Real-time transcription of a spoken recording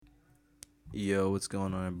Yo, what's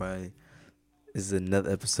going on, everybody? This is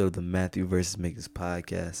another episode of the Matthew versus Mickens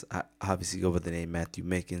podcast. I obviously go by the name Matthew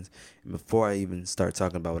Mickens. And before I even start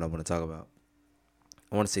talking about what I want to talk about,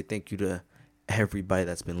 I want to say thank you to everybody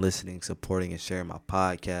that's been listening, supporting, and sharing my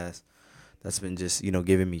podcast. That's been just,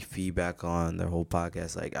 giving me feedback on their whole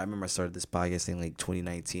podcast. Like, I remember I started this podcast in like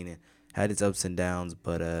 2019 and had its ups and downs,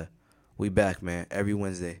 but we back, man, every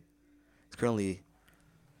Wednesday. It's currently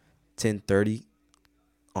 10:30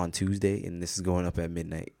 on Tuesday, and this is going up at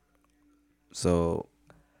midnight. So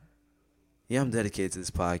yeah, I'm dedicated to this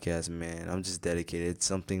podcast, man. I'm just dedicated. It's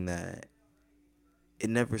something that it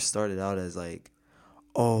never started out as like,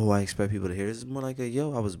 oh, I expect people to hear this. It's more like I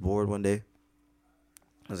was bored one day.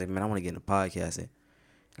 I was like, man, I want to get into podcasting.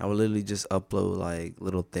 I would literally just upload like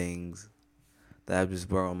little things that I just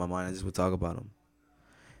brought on my mind. I just would talk about them.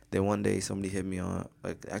 Then one day somebody hit me on,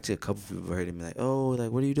 like actually a couple people heard me like, oh,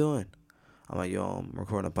 like what are you doing? I'm like, yo, I'm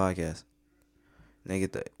recording a podcast. And they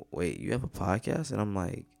get the, wait, you have a podcast? And I'm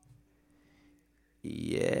like,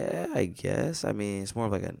 yeah, I guess. I mean, it's more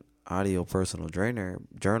of like an audio personal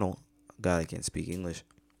journal. God, I can't speak English.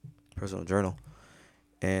 Personal journal.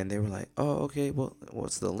 And they were like, "Oh, okay. Well,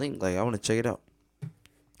 what's the link? Like, I want to check it out."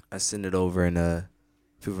 I send it over, and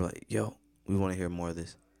people were like, "Yo, we want to hear more of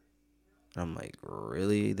this." And I'm like,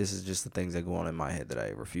 "Really? This is just the things that go on in my head that I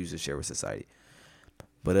refuse to share with society."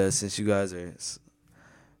 But since you guys are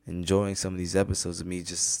enjoying some of these episodes of me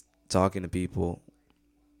just talking to people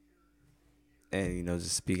and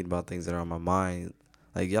just speaking about things that are on my mind,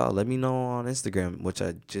 like y'all let me know on Instagram, which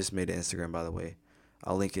I just made an Instagram, by the way.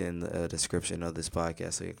 I'll link it in the description of this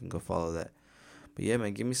podcast so you can go follow that. But yeah,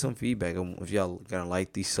 man, give me some feedback on if y'all gonna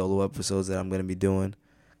like these solo episodes that I'm gonna be doing,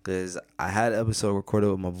 because I had an episode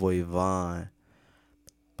recorded with my boy Vaughn,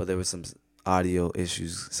 but there was some audio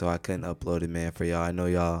issues, so I couldn't upload it, man, for y'all. I know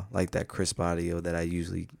y'all like that crisp audio that I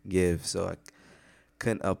usually give, so I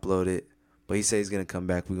couldn't upload it. But he said he's gonna come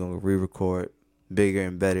back. We're gonna re-record bigger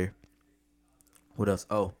and better. What else?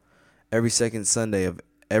 Oh, every second Sunday of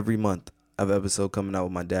every month, I have an episode coming out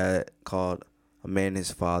with my dad called "A Man and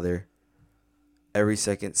His Father." Every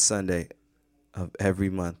second Sunday of every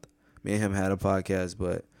month. Me and him had a podcast,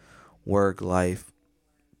 but work, life,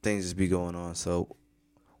 things just be going on. So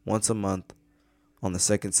once a month on the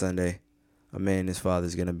second Sunday, A Man and His Father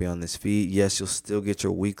is gonna be on this feed. Yes, you'll still get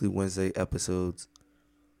your weekly Wednesday episodes,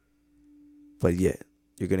 but yeah,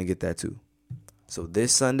 you're gonna get that too. So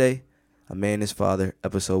this Sunday, A Man and His Father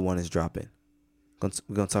episode 1 is dropping.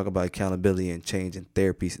 We're gonna talk about accountability and change and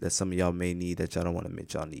therapy that some of y'all may need that y'all don't want to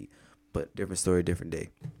admit y'all need. But different story, different day.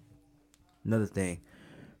 Another thing,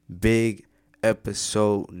 big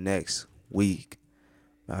episode next week.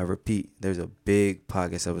 I repeat, there's a big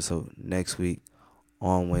podcast episode next week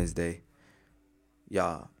on Wednesday.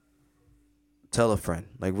 Y'all, tell a friend.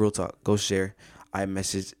 Like real talk. Go share. I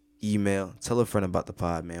message, email. Tell a friend about the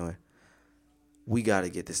pod, man. We gotta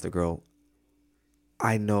get this to grow.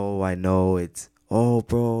 I know. It's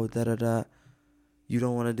bro, da da da. You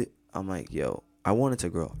don't want to do. I'm like, yo, I want it to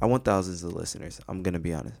grow. I want thousands of listeners. I'm gonna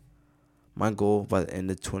be honest. My goal by the end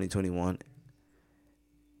of 2021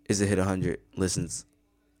 is to hit 100 listens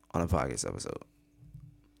on a podcast episode.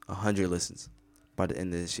 100 listens by the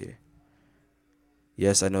end of this year.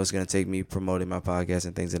 Yes, I know it's gonna take me promoting my podcast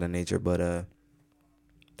and things of that nature, but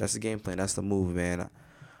that's the game plan. That's the move, man.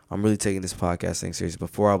 I'm really taking this podcast thing serious.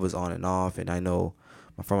 Before I was on and off, and I know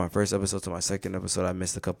from my first episode to my second episode, I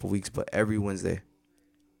missed a couple weeks, but every Wednesday,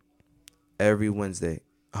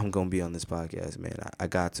 I'm gonna be on this podcast, man. I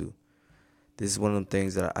got to. This is one of them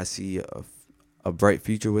things that I see a bright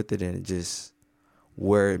future with it, and it just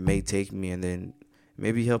where it may take me, and then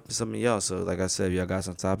maybe help some of y'all. So, like I said, if y'all got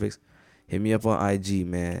some topics, hit me up on IG,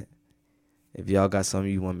 man. If y'all got something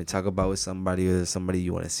you want me to talk about with somebody, or somebody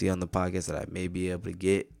you want to see on the podcast that I may be able to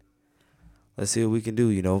get, let's see what we can do.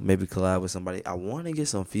 Maybe collab with somebody. I want to get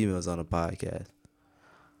some females on the podcast.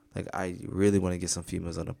 Like, I really want to get some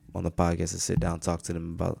females on the podcast and sit down and talk to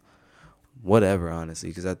them about whatever, honestly,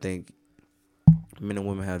 because I think men and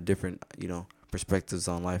women have different, perspectives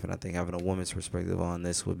on life, and I think having a woman's perspective on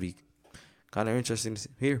this would be kind of interesting to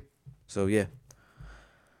hear. So yeah.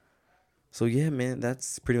 So yeah, man,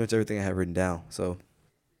 that's pretty much everything I have written down. So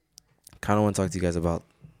kind of want to talk to you guys about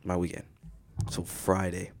my weekend. So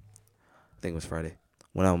Friday, I think it was Friday,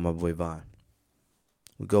 went out with my boy Vaughn.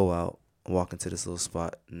 We go out, walk into this little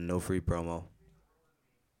spot, no free promo,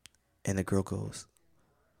 and the girl goes,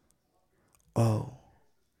 "Oh,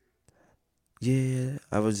 yeah."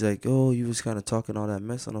 I was like, "Oh, you was kind of talking all that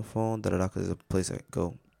mess on the phone." Da da da. Because it's a place I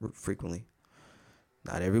go frequently,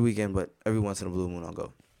 not every weekend, but every once in a blue moon I'll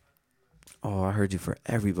go. "Oh, I heard you for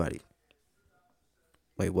everybody."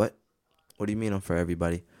 Wait, what? What do you mean I'm for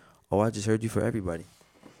everybody? Oh, I just heard you for everybody.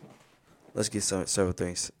 Let's get several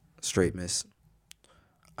things straight, miss.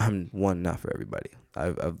 I'm one, not for everybody.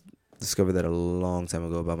 I've discovered that a long time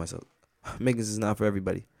ago about myself. Megan's is not for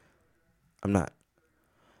everybody. I'm not.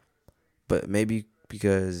 But maybe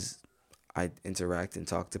because I interact and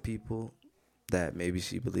talk to people that maybe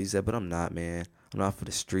she believes that, but I'm not, man. I'm not for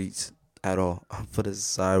the streets at all. I'm for the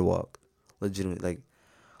sidewalk. Legitimately. Like,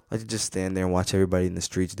 I could just stand there and watch everybody in the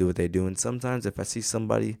streets do what they do. And sometimes if I see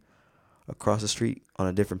somebody across the street on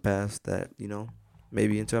a different path that,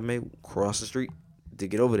 maybe into, I may cross the street to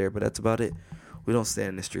get over there, but that's about it. We don't stand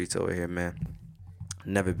in the streets over here, man.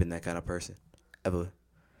 Never been that kind of person. Ever.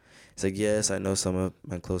 It's like, yes, I know some of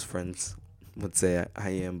my close friends would say I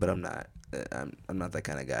am, but I'm not. I'm not that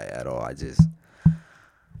kind of guy at all.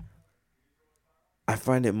 I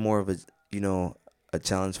find it more of a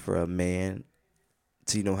challenge for a man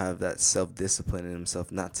to, have that self-discipline in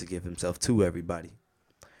himself, not to give himself to everybody.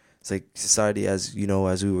 It's like society, as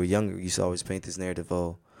as we were younger, used to always paint this narrative,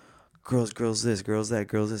 oh, girls this, girls that,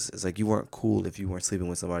 girls this. It's like you weren't cool if you weren't sleeping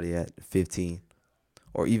with somebody at 15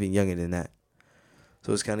 or even younger than that.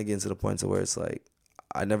 So it's kind of getting to the point to where it's like,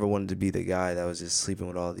 I never wanted to be the guy that was just sleeping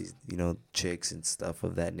with all these, chicks and stuff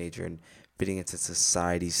of that nature and fitting into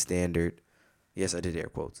society's standard. Yes, I did air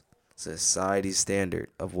quotes. Society's standard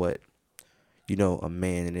of what, a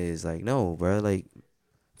man is. Like, no, bro. Like,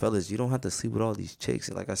 fellas, you don't have to sleep with all these chicks.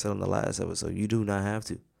 And like I said on the last episode, you do not have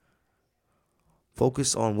to.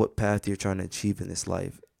 Focus on what path you're trying to achieve in this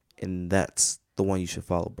life. And that's the one you should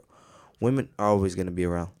follow, bro. Women are always going to be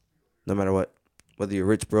around, no matter what. Whether you're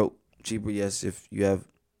rich, broke, cheaper, yes. If you have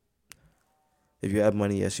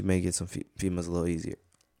money, yes, you may get some females a little easier.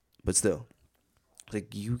 But still,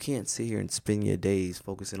 like, you can't sit here and spend your days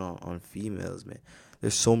focusing on females, man.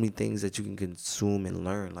 There's so many things that you can consume and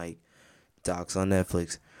learn, like docs on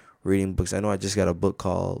Netflix, reading books. I know I just got a book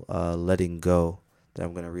called Letting Go that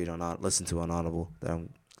I'm gonna listen to on Audible that I'm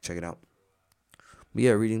checking out. But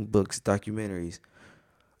yeah, reading books, documentaries,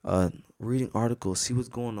 reading articles, see what's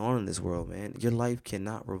going on in this world, man. Your life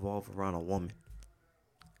cannot revolve around a woman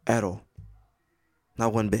at all,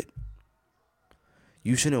 not one bit.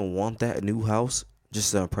 You shouldn't want that new house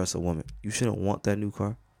just to impress a woman. You shouldn't want that new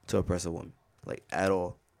car to impress a woman, like, at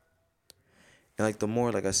all. And like, the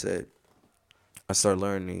more, like I said, I start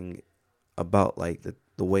learning about like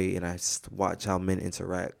the way, and I watch how men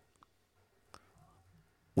interact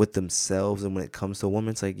with themselves, and when it comes to a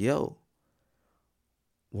woman, it's like, yo,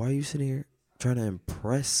 why are you sitting here trying to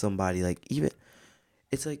impress somebody? Like, even,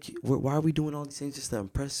 it's like, why are we doing all these things just to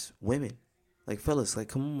impress women? Like, fellas, like,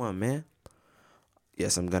 come on, man.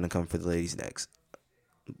 Yes, I'm gonna come for the ladies next,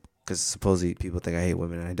 because supposedly people think I hate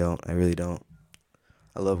women, and I don't. I really don't.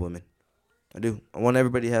 I love women. I do. I want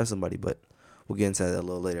everybody to have somebody, but we'll get into that a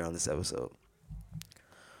little later on this episode.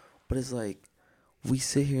 But it's like, we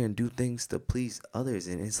sit here and do things to please others,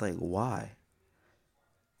 and it's like, why?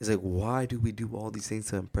 It's like, why do we do all these things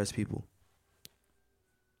to impress people?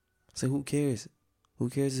 It's like, who cares? Who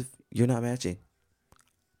cares if you're not matching?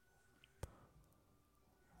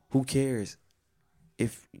 Who cares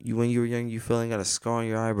if you, when you were young, you felt like got a scar on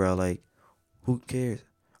your eyebrow? Like, who cares?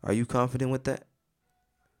 Are you confident with that?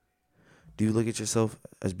 Do you look at yourself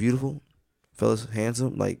as beautiful, fellas,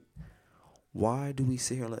 handsome? Like, why do we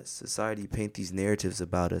sit here and let society paint these narratives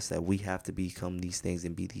about us that we have to become these things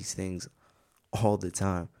and be these things all the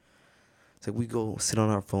time? It's like we go sit on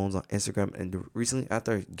our phones on Instagram, and recently,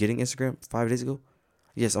 after getting Instagram 5 days ago,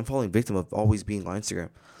 yes, I'm falling victim of always being on Instagram,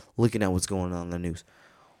 looking at what's going on in the news.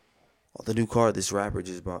 The new car this rapper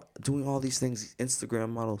just bought, doing all these things, these Instagram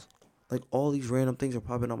models. Like, all these random things are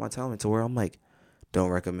popping on my timeline to where I'm like, don't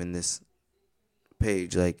recommend this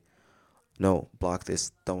page. Like, no, block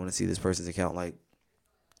this. Don't want to see this person's account. Like,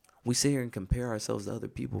 we sit here and compare ourselves to other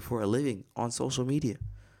people for a living on social media.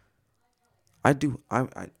 I do.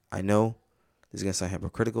 I know this is going to sound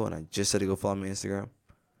hypocritical, and I just said to go follow me on Instagram.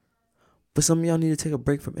 But some of y'all need to take a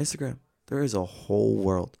break from Instagram. There is a whole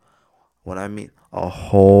world. When I mean a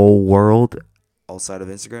whole world outside of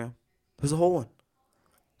Instagram, there's a whole one.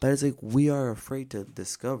 That is like, we are afraid to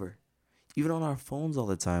discover. Even on our phones all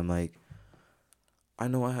the time. Like, I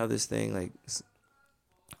know I have this thing, like,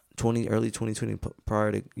 early 2020,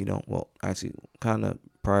 prior to, actually kind of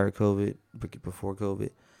prior to COVID, before COVID,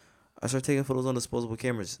 I started taking photos on disposable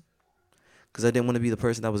cameras because I didn't want to be the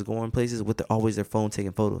person that was going places with always their phone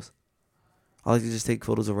taking photos. I like to just take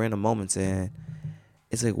photos of random moments, and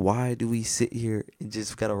it's like, why do we sit here and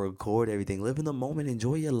just gotta record everything? Live in the moment,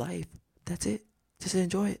 enjoy your life. That's it. Just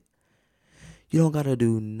enjoy it. You don't gotta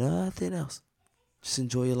do nothing else. Just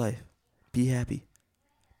enjoy your life. Be happy.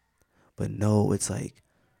 But no, it's like,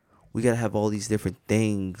 we gotta have all these different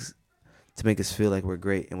things to make us feel like we're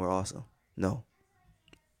great and we're awesome. No,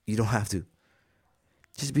 you don't have to.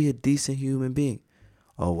 Just be a decent human being.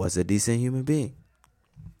 Oh, what's a decent human being?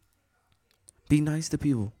 Be nice to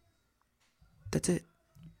people. That's it.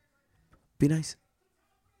 Be nice.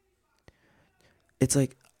 It's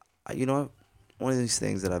like, one of these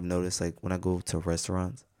things that I've noticed, like when I go to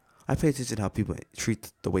restaurants, I pay attention to how people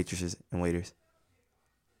treat the waitresses and waiters.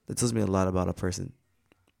 That tells me a lot about a person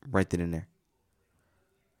right then and there.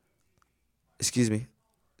 Excuse me.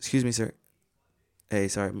 Excuse me, sir. Hey,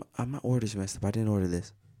 sorry, my order's messed up. I didn't order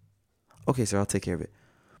this. Okay, sir, I'll take care of it.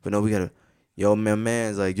 But no, we gotta, yo,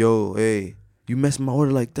 man's like, yo, hey, you messed my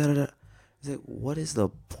order like da da da. It's like, what is the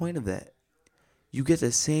point of that? You get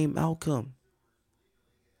the same outcome.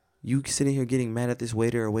 You sitting here getting mad at this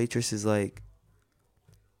waiter or waitress is like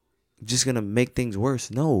just gonna make things worse.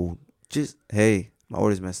 No, just, hey, my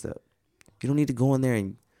order's messed up. You don't need to go in there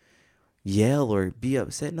and yell or be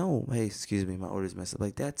upset. No, hey, excuse me, my order's messed up.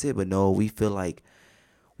 Like, that's it. But no, we feel like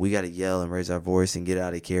we gotta yell and raise our voice and get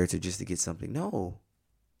out of character just to get something. No,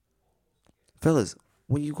 fellas,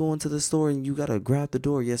 when you go into the store and you gotta grab the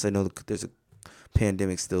door. Yes, I know there's a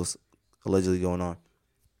pandemic still allegedly going on,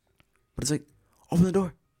 but it's like, open the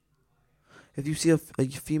door. If you see a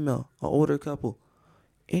female, an older couple,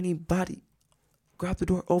 anybody, grab the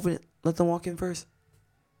door, open it, let them walk in first.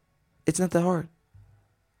 It's not that hard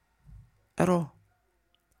at all.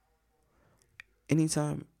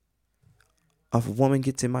 Anytime a woman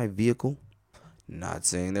gets in my vehicle, not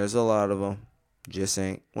saying there's a lot of them, just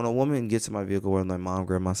saying, when a woman gets in my vehicle with my mom,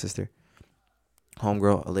 grandma, sister,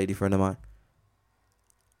 homegirl, a lady friend of mine,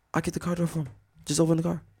 I get the car door for them. Just open the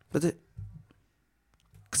car. That's it.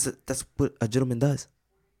 Because that's what a gentleman does.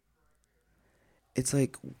 It's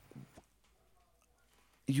like,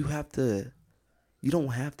 you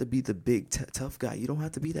don't have to be the big tough guy. You don't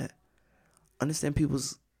have to be that. Understand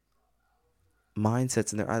people's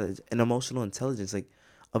mindsets and their eyes and emotional intelligence. Like,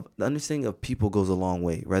 the understanding of people goes a long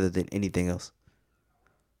way rather than anything else.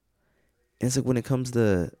 And it's like, when it comes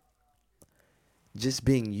to just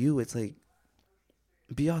being you, it's like,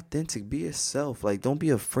 be authentic, be yourself. Like, don't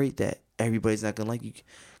be afraid that everybody's not gonna like you,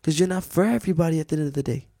 because you're not for everybody at the end of the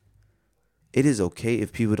day. It is okay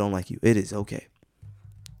if people don't like you. It is okay.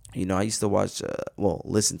 I used to watch,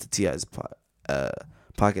 listen to T.I.'s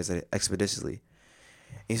podcast expeditiously.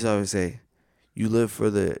 He used to always say, you live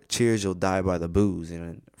for the cheers, you'll die by the booze.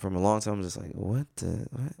 And from a long time, I'm just like, what?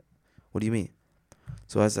 What do you mean?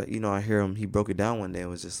 So as I hear him, he broke it down one day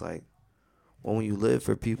and was just like, well, when you live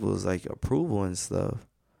for people's like approval and stuff,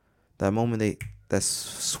 that moment that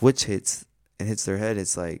switch hits and hits their head,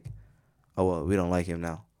 it's like, oh, well, we don't like him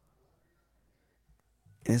now.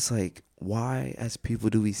 And it's like, why as people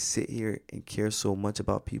do we sit here and care so much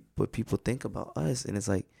about what people think about us? And it's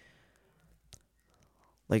like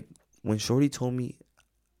when Shorty told me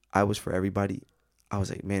I was for everybody, I was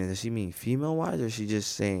like, man, does she mean female wise, or is she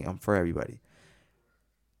just saying I'm for everybody?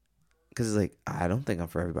 Because it's like, I don't think I'm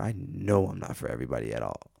for everybody. I know I'm not for everybody at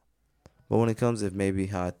all. But when it comes to maybe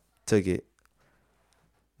how I took it,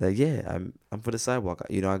 like, yeah, I'm for the sidewalk.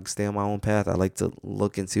 I can stay on my own path. I like to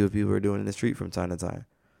look and see what people are doing in the street from time to time.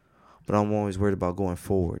 But I'm always worried about going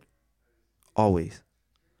forward. Always.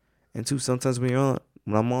 And two, sometimes when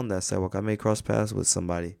I'm on that sidewalk, I may cross paths with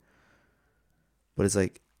somebody. But it's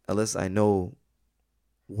like, unless I know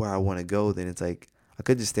where I want to go, then it's like, I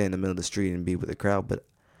could just stand in the middle of the street and be with the crowd. But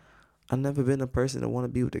I've never been a person that want to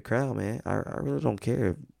be with the crowd, man. I really don't care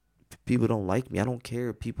if people don't like me. I don't care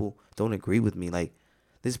if people don't agree with me. Like,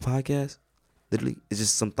 this podcast, literally, is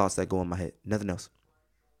just some thoughts that go in my head. Nothing else.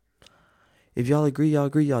 If y'all agree, y'all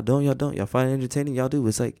agree. Y'all don't, y'all don't. Y'all find it entertaining, y'all do.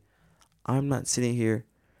 It's like, I'm not sitting here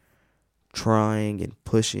trying and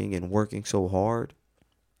pushing and working so hard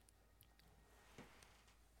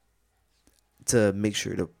to make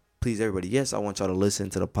sure to please everybody. Yes, I want y'all to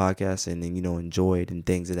listen to the podcast and then, enjoy it and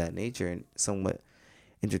things of that nature and somewhat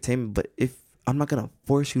entertainment. But if I'm not going to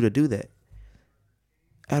force you to do that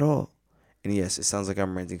at all. And yes, it sounds like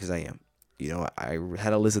I'm ranting because I am. I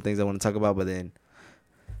had a list of things I want to talk about, but then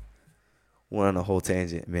went on a whole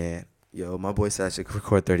tangent, man. Yo, my boy said I should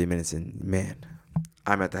record 30 minutes, and man,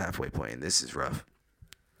 I'm at the halfway point, and this is rough.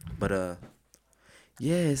 But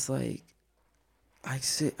yeah, it's like I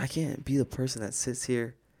can't be the person that sits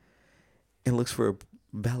here and looks for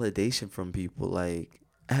validation from people, like,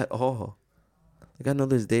 at all. Like, I know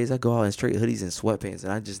there's days I go out in straight hoodies and sweatpants,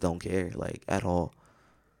 and I just don't care, like, at all.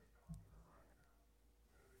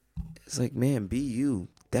 It's like, man, be you.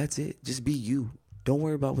 That's it. Just be you. Don't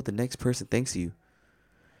worry about what the next person thinks of you.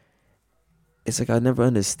 It's like, I never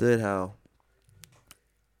understood how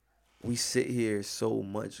we sit here so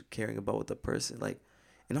much caring about what the person like,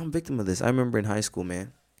 and I'm a victim of this. I remember in high school,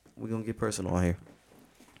 man. We're gonna get personal on here.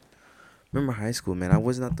 Remember high school, man. I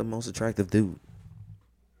was not the most attractive dude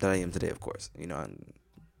that I am today. Of course, I'm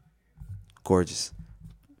gorgeous.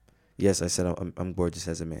 Yes, I said I'm gorgeous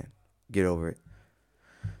as a man. Get over it.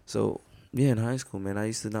 So yeah, in high school, man, I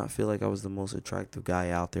used to not feel like I was the most attractive guy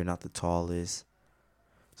out there, not the tallest.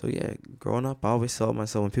 So yeah, growing up, I always saw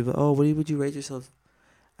myself when people, oh, would you rate yourself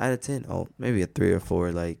out of 10? Oh, maybe a 3 or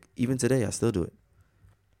 4. Like even today, I still do it.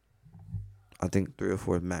 I think 3 or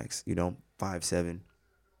 4 max. 5'7".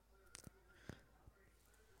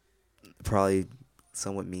 Probably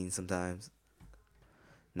somewhat mean sometimes.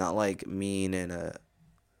 Not like mean in a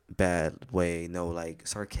bad way. No, like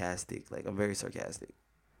sarcastic. Like I'm very sarcastic,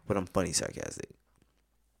 but I'm funny sarcastic.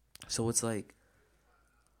 So it's like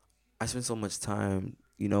I spend so much time,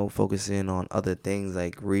 focusing on other things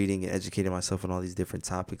like reading and educating myself on all these different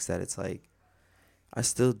topics that it's like I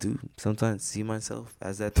still do sometimes see myself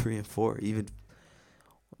as that 3 and 4. Even,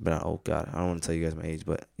 but oh god, I don't want to tell you guys my age,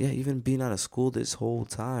 but yeah, even being out of school this whole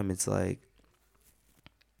time, it's like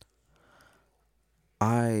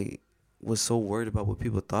I was so worried about what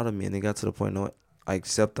people thought of me, and they got to the point, what, I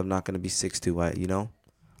accept I'm not gonna be 6'2".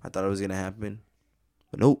 I thought it was gonna happen,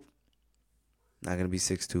 but nope, not gonna be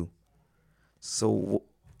 6'2". So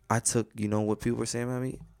I took, what people were saying about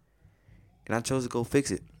me, and I chose to go fix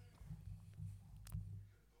it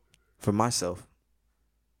for myself.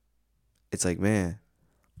 It's like, man,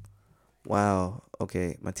 wow,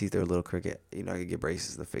 okay, my teeth are a little crooked. I could get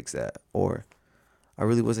braces to fix that. Or I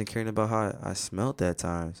really wasn't caring about how I smelled at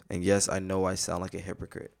times. And yes, I know I sound like a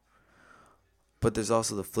hypocrite. But there's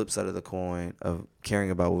also the flip side of the coin of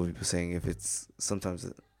caring about what people are saying if it's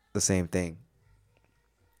sometimes the same thing.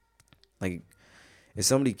 Like, if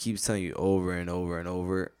somebody keeps telling you over and over and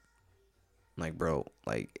over, like, bro,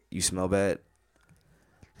 like, you smell bad,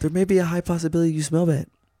 there may be a high possibility you smell bad.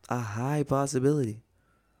 A high possibility.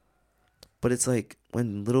 But it's like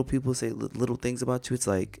when little people say little things about you, it's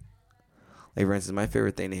like for instance, my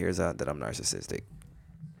favorite thing to hear is that I'm narcissistic.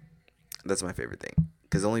 That's my favorite thing.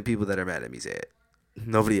 Because only people that are mad at me say it.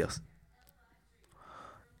 Nobody else.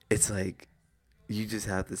 It's like you just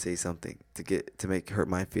have to say something to make hurt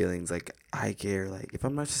my feelings. Like I care. Like if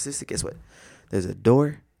I'm narcissistic, guess what? There's a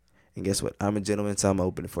door, and guess what? I'm a gentleman, so I'm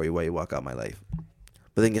open for you while you walk out my life.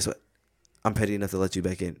 But then guess what? I'm petty enough to let you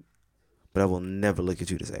back in, but I will never look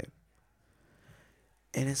at you the same.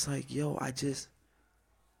 And it's like, yo,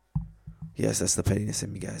 yes, that's the pettiness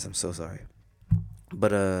in me, guys. I'm so sorry.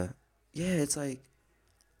 But yeah, it's like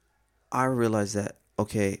I realized that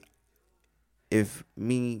okay, if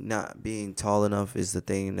me not being tall enough is the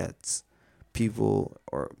thing that's people,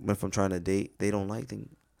 or if I'm trying to date, they don't like, then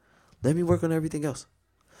let me work on everything else.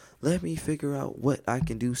 Let me figure out what I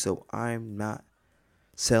can do so I'm not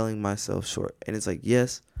selling myself short. And it's like,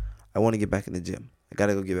 yes, I want to get back in the gym. I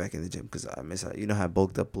gotta go get back in the gym because I miss how how I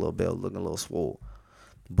bulked up a little bit, looking a little swole.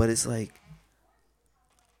 But it's like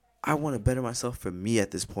I want to better myself for me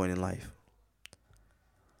at this point in life.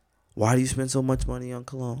 Why do you spend so much money on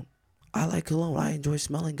cologne? I like cologne. I enjoy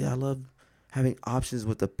smelling good. I love having options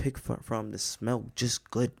with the pick from the smell just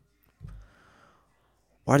good.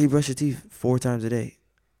 Why do you brush your teeth 4 times a day?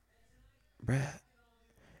 Bruh,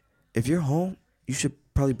 if you're home, you should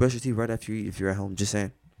probably brush your teeth right after you eat if you're at home. Just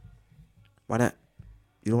saying. Why not?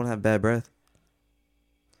 You don't want to have bad breath.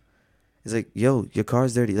 It's like, yo, your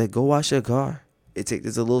car's dirty. Like, go wash your car.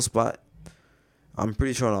 There's a little spot. I'm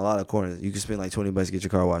pretty sure on a lot of corners, you can spend like $20 to get your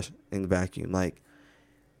car washed and vacuum. Like,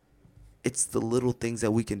 it's the little things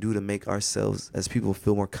that we can do to make ourselves as people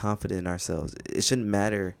feel more confident in ourselves. It shouldn't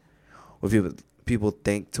matter what people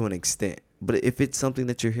think to an extent. But if it's something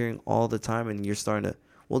that you're hearing all the time and you're starting to,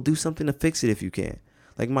 well, do something to fix it if you can.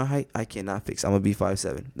 Like my height, I cannot fix. I'm going to be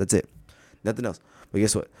 5'7". That's it. Nothing else. But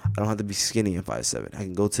guess what? I don't have to be skinny and 5'7". I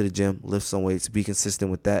can go to the gym, lift some weights, be consistent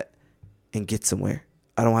with that, and get somewhere.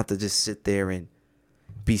 I don't have to just sit there and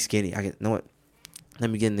be skinny. I can, you know what? Let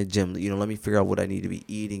me get in the gym. Let me figure out what I need to be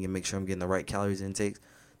eating and make sure I'm getting the right calories intake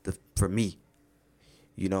for me.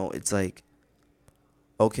 It's like,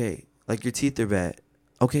 okay, like your teeth are bad.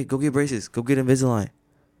 Okay, go get braces. Go get Invisalign.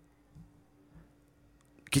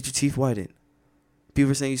 Get your teeth whitened.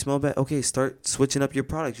 People are saying you smell bad. Okay, start switching up your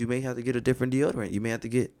products. You may have to get a different deodorant. You may have to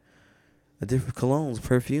get a different colognes,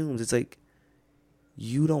 perfumes. It's like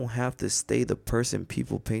you don't have to stay the person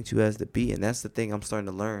people paint you as to be. And that's the thing I'm starting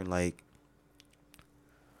to learn. Like,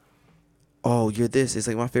 oh, you're this. It's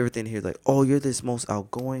like my favorite thing to hear. Like, oh, you're this most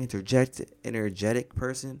outgoing, energetic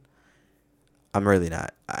person. I'm really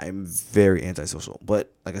not. I'm very antisocial.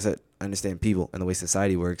 But like I said, I understand people and the way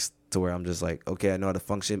society works to where I'm just like, okay, I know how to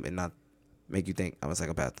function and not make you think I'm a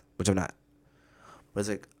psychopath, which I'm not. But it's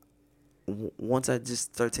like once I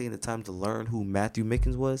just start taking the time to learn who Matthew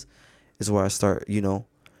Mickens was, is where I start,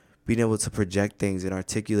 being able to project things and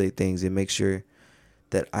articulate things and make sure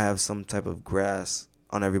that I have some type of grasp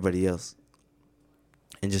on everybody else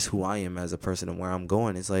and just who I am as a person and where I'm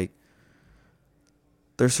going. It's like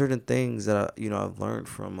there's certain things that I've learned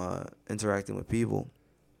from interacting with people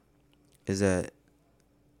is that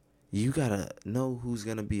you gotta know who's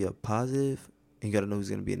gonna be a positive and you gotta know who's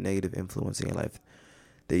gonna be a negative influence in your life.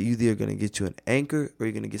 That you either gonna get you an anchor or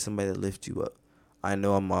you're gonna get somebody that lifts you up. I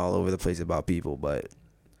know I'm all over the place about people, but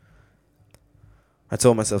I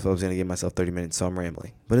told myself I was gonna give myself 30 minutes, so I'm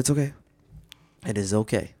rambling. But it's okay. It is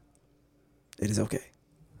okay. It is okay.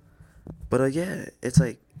 But yeah, it's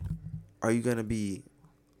like, are you gonna be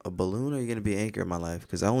a balloon or are you gonna be an anchor in my life?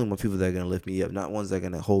 Because I only want people that are gonna lift me up, not ones that are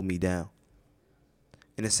gonna hold me down.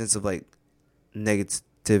 In a sense of like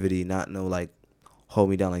negativity, not no like hold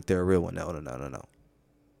me down like they're a real one. No.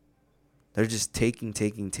 They're just taking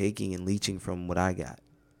and leeching from what I got.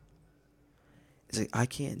 It's like I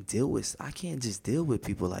can't just deal with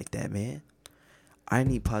people like that, man. I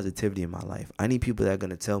need positivity in my life. I need people that are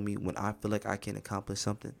gonna tell me when I feel like I can accomplish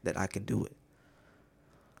something that I can do it.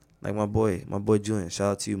 Like my boy Julian,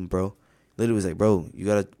 shout out to you, bro. Literally was like, bro, you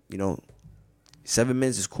gotta, 7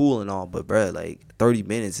 minutes is cool and all, but bro, like 30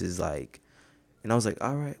 minutes is like, and I was like,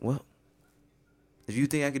 all right, well, if you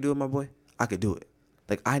think I could do it, my boy, I could do it.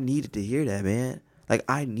 Like I needed to hear that, man. Like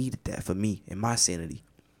I needed that for me and my sanity.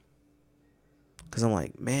 Cause I'm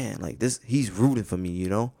like, man, like this, he's rooting for me,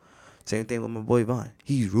 Same thing with my boy Vaughn.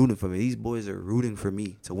 He's rooting for me. These boys are rooting for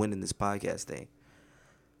me to win in this podcast thing.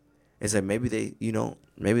 It's like maybe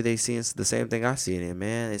they seeing the same thing I see in it,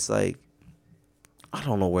 man. It's like, I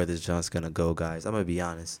don't know where this John's gonna go, guys. I'm gonna be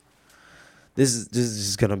honest. This is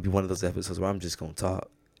just gonna be one of those episodes where I'm just gonna talk.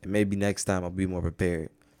 And maybe next time I'll be more prepared.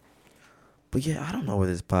 But yeah, I don't know where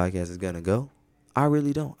this podcast is gonna go. I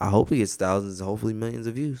really don't. I hope it gets thousands, hopefully millions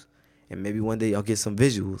of views. And maybe one day I'll get some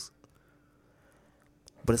visuals.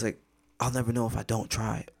 But it's like, I'll never know if I don't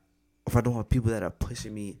try. If I don't have people that are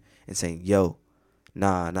pushing me and saying, yo,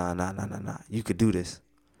 nah. You could do this.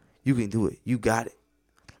 You can do it. You got it.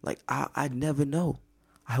 Like, I'd never know.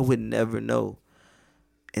 I would never know.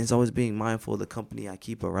 And it's always being mindful of the company I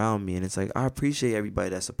keep around me. And it's like, I appreciate everybody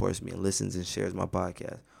that supports me and listens and shares my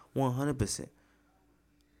podcast. 100%.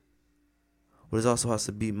 But it also has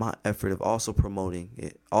to be my effort of also promoting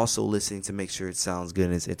it, also listening to make sure it sounds good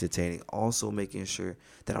and it's entertaining, also making sure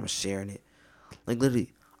that I'm sharing it. Like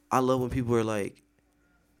literally, I love when people are like,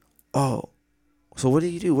 oh, so what do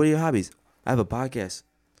you do? What are your hobbies? I have a podcast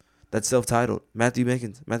that's self-titled, Matthew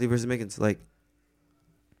versus Mickens. Like,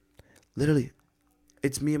 literally,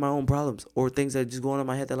 it's me and my own problems or things that just go on in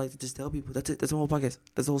my head that I like to just tell people. That's it. That's the whole podcast.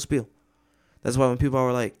 That's the whole spiel. That's why when people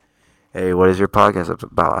are like, hey, what is your podcast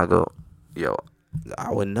about? I go, yo,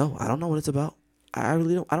 I wouldn't know. I don't know what it's about. I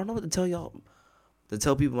really don't. I don't know what to tell y'all. To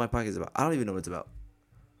tell people my podcast is about. I don't even know what it's about.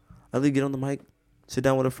 I either get on the mic, sit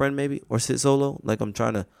down with a friend maybe, or sit solo like I'm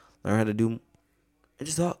trying to learn how to do, and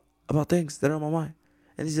just talk about things that are on my mind.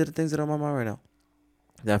 And these are the things that are on my mind right now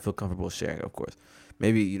that I feel comfortable sharing, of course.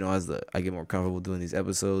 Maybe, as I get more comfortable doing these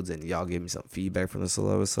episodes and y'all give me some feedback from the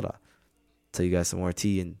solo episode, I'll tell you guys some more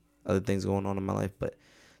tea and other things going on in my life. But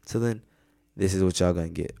till then, this is what y'all gonna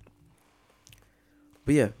get.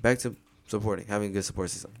 But yeah, back to supporting, having a good support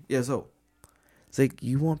system. Yeah, so it's like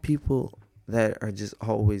you want people that are just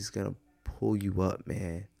always gonna pull you up,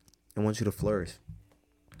 man, and want you to flourish.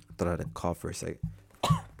 I thought I had to cough for a second.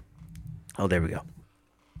 Oh, there we go.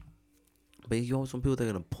 But you want some people that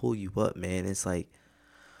are gonna pull you up, man. It's like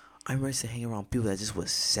I'm ready to hang around people that just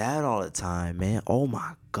was sad all the time, man. Oh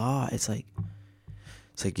my God. It's like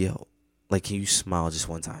yo, like can you smile just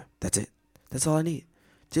one time? That's it. That's all I need.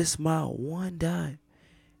 Just smile one time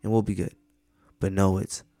and we'll be good. But no,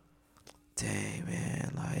 it's dang,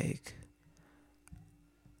 man, like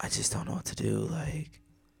I just don't know what to do. Like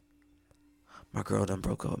my girl done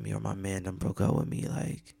broke up with me or my man done broke up with me.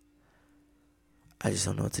 Like I just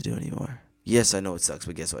don't know what to do anymore. Yes, I know it sucks,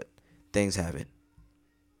 but guess what? Things happen.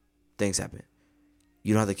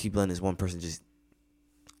 You don't have to keep letting this one person just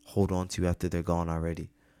hold on to you after they're gone already.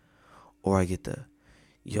 Or I get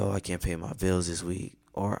I can't pay my bills this week.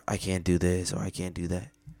 Or I can't do this, or I can't do that.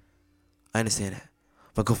 I understand that.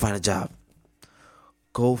 But go find a job.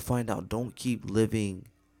 Go find out. Don't keep living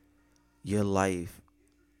your life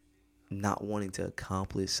not wanting to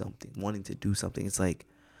accomplish something, wanting to do something. It's like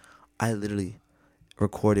I literally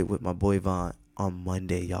recorded with my boy Vaughn on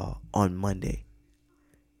Monday, y'all. On Monday.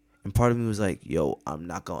 And part of me was like, yo, I'm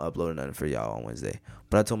not going to upload nothing for y'all on Wednesday.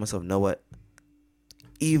 But I told myself, know what?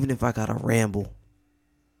 Even if I got to ramble,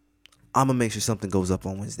 I'm going to make sure something goes up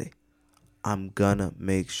on Wednesday. I'm going to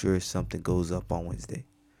make sure something goes up on Wednesday.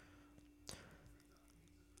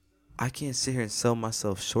 I can't sit here and sell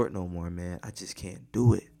myself short no more, man. I just can't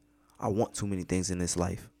do it. I want too many things in this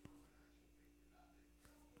life.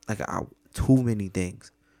 Too many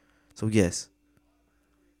things. So yes,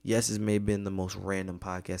 this may have been the most random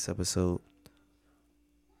podcast episode.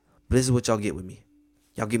 But this is what y'all get with me.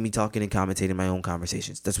 Y'all get me talking and commentating my own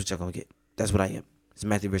conversations. That's what y'all gonna get. That's what I am. It's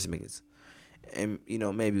Matthew versus Mickens. And,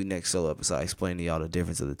 maybe next solo episode I explain to y'all the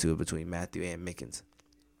difference of the two between Matthew and Mickens.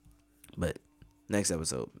 But next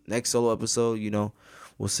solo episode,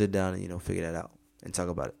 we'll sit down and, figure that out and talk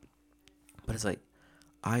about it. But it's like,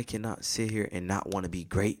 I cannot sit here and not want to be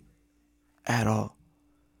great at all.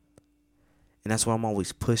 And that's why I'm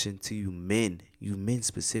always pushing to you men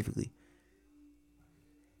specifically.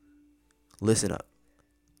 Listen up.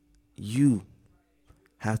 You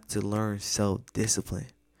have to learn self-discipline.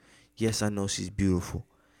 Yes, I know she's beautiful.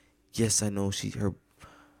 Yes, I know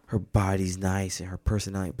her body's nice and her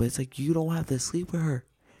personality. But it's like, you don't have to sleep with her.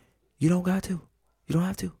 You don't got to. You don't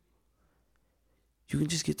have to. You can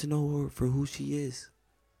just get to know her for who she is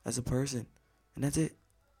as a person. And that's it.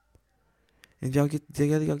 And y'all get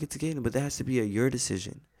together, y'all get together. But that has to be your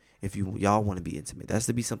decision if y'all want to be intimate. That has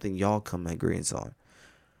to be something y'all come to agreement on.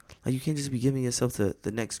 Like, you can't just be giving yourself to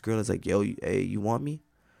the next girl that's like, yo, hey, you want me?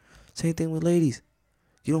 Same thing with ladies.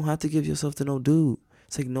 You don't have to give yourself to no dude.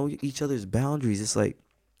 It's like, know each other's boundaries. It's like,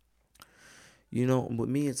 with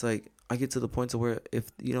me, it's like, I get to the point to where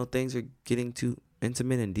if, things are getting too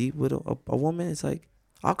intimate and deep with a woman, it's like,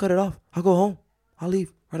 I'll cut it off. I'll go home. I'll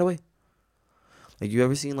leave right away. Like, you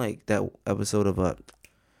ever seen, like, that episode of,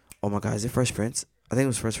 oh my God, is it Fresh Prince? I think it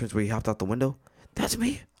was Fresh Prince where he hopped out the window. That's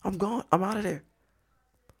me. I'm gone. I'm out of there.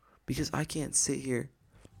 Because I can't sit here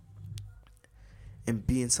and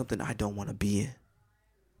be in something I don't want to be in.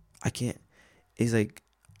 I can't. It's like,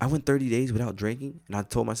 I went 30 days without drinking, and I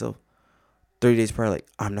told myself 30 days prior, like,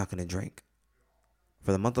 I'm not going to drink.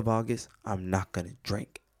 For the month of August, I'm not going to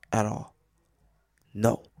drink at all.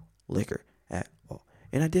 No liquor at all.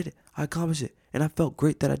 And I did it. I accomplished it. And I felt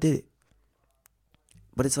great that I did it.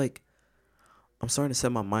 But it's like, I'm starting to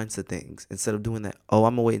set my mind to things instead of doing that. Oh,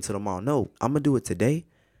 I'm going to wait until tomorrow. No, I'm going to do it today.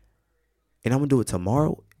 And I'm going to do it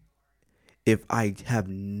tomorrow if I have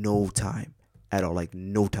no time at all. Like,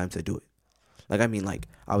 no time to do it. Like,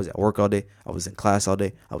 I was at work all day. I was in class all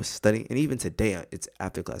day. I was studying. And even today, it's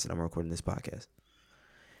after class and I'm recording this podcast.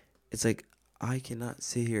 It's like, I cannot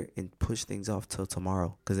sit here and push things off till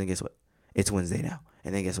tomorrow. Because then guess what? It's Wednesday now.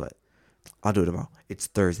 And then guess what? I'll do it tomorrow. It's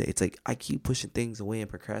Thursday. It's like, I keep pushing things away and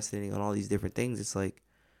procrastinating on all these different things. It's like,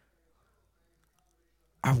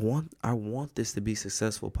 I want this to be a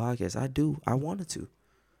successful podcast. I do. I wanted to.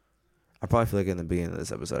 I probably feel like in the beginning of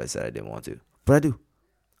this episode I said I didn't want to. But I do.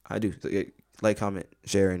 I do. Like, comment,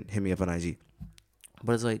 share, and hit me up on IG.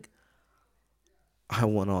 But it's like, I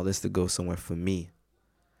want all this to go somewhere for me.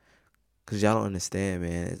 Because y'all don't understand,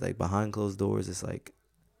 man. It's like, behind closed doors, it's like,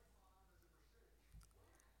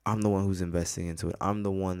 I'm the one who's investing into it. I'm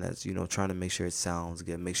the one that's, trying to make sure it sounds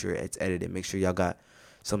good. Make sure it's edited. Make sure y'all got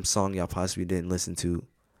some song y'all possibly didn't listen to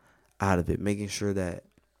out of it. Making sure that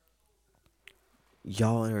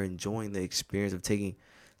y'all are enjoying the experience of taking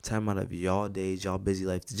time out of y'all days, y'all busy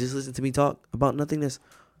life to just listen to me talk about nothingness.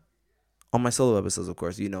 On my solo episodes, of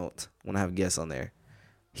course, when I have guests on there,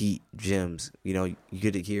 Heat, Gems, you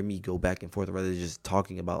get to hear me go back and forth rather than just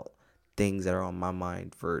talking about things that are on my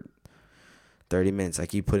mind for 30 minutes. I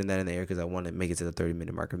keep putting that in the air because I want to make it to the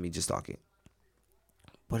 30-minute mark of me just talking.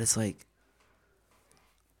 But it's like,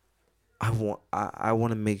 I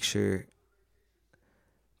want to make sure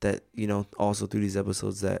that, also through these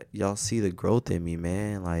episodes that y'all see the growth in me,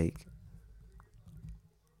 man. Like,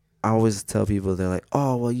 I always tell people, they're like,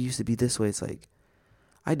 oh, well, you used to be this way. It's like,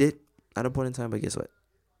 I did at a point in time, but guess what?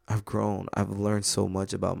 I've grown. I've learned so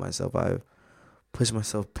much about myself. I've pushed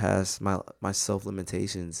myself past my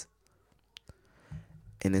self-limitations.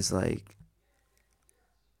 And it's like,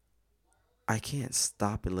 I can't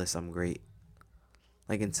stop unless I'm great.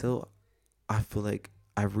 Like, until I feel like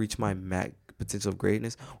I've reached my max potential of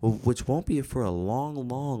greatness, which won't be for a long,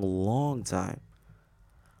 long, long time,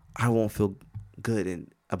 I won't feel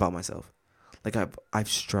good about myself. Like, I've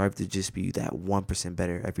strived to just be that 1%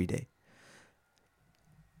 better every day.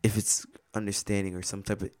 If it's understanding or some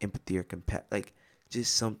type of empathy or like,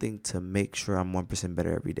 just something to make sure I'm 1%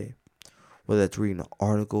 better every day. Whether that's reading an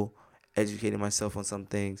article, educating myself on some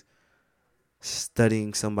things,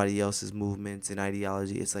 studying somebody else's movements and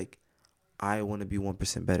ideology. It's like, I want to be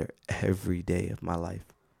 1% better every day of my life.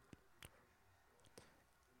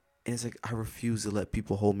 And it's like, I refuse to let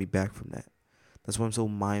people hold me back from that. That's why I'm so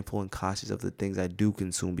mindful and cautious of the things I do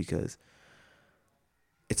consume, because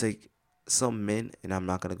it's like some men, and I'm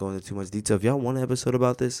not going to go into too much detail. If y'all want an episode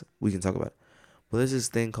about this, we can talk about it. But there's this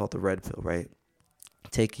thing called the red pill, right?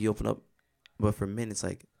 Take you open up. But for men, it's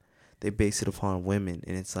like they base it upon women.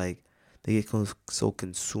 And it's like they get so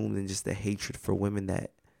consumed in just the hatred for women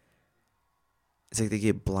that it's like they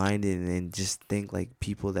get blinded and just think like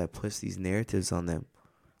people that push these narratives on them.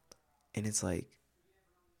 And it's like,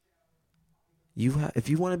 if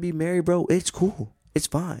you want to be married, bro, it's cool. It's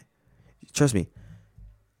fine. Trust me.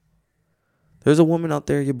 There's a woman out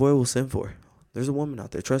there your boy will send for. There's a woman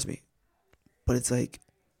out there, trust me. But it's like,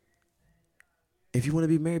 if you want to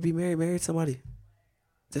be married, marry somebody.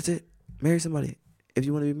 That's it. Marry somebody. If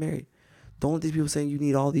you want to be married. Don't let these people saying you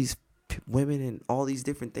need all these women and all these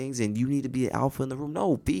different things and you need to be an alpha in the room.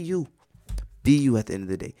 No, be you. Be you at the end of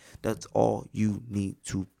the day. That's all you need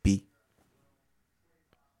to be.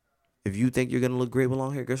 If you think you're going to look great with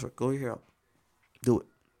long hair, guess what? Go your hair out. Do it.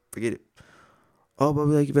 Forget it. Oh, but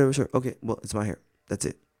like you better shirt. Okay, well, it's my hair. That's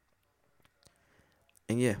it.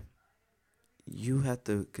 And yeah, you have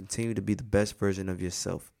to continue to be the best version of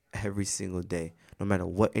yourself every single day, no matter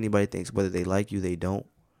what anybody thinks, whether they like you, they don't.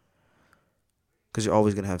 Because you're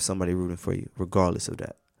always going to have somebody rooting for you, regardless of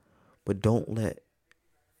that. But don't let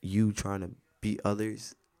you trying to be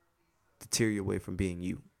others deter you away from being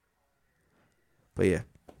you. But yeah,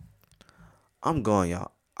 I'm gone,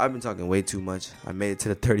 y'all. I've been talking way too much. I made it to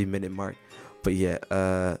the 30-minute mark. But yeah,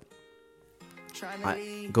 I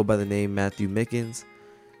go by the name Matthew Mickens.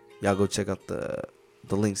 Y'all go check out the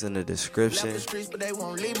links in the description. And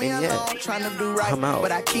yeah, I'm out.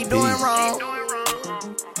 But I keep doing wrong.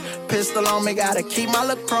 Pistol on me, gotta keep my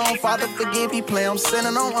look chrome. Father forgive, he play, I'm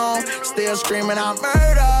sitting on. Still screaming out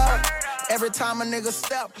murder. Every time a nigga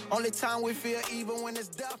step, only time we feel even when it's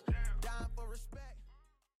death.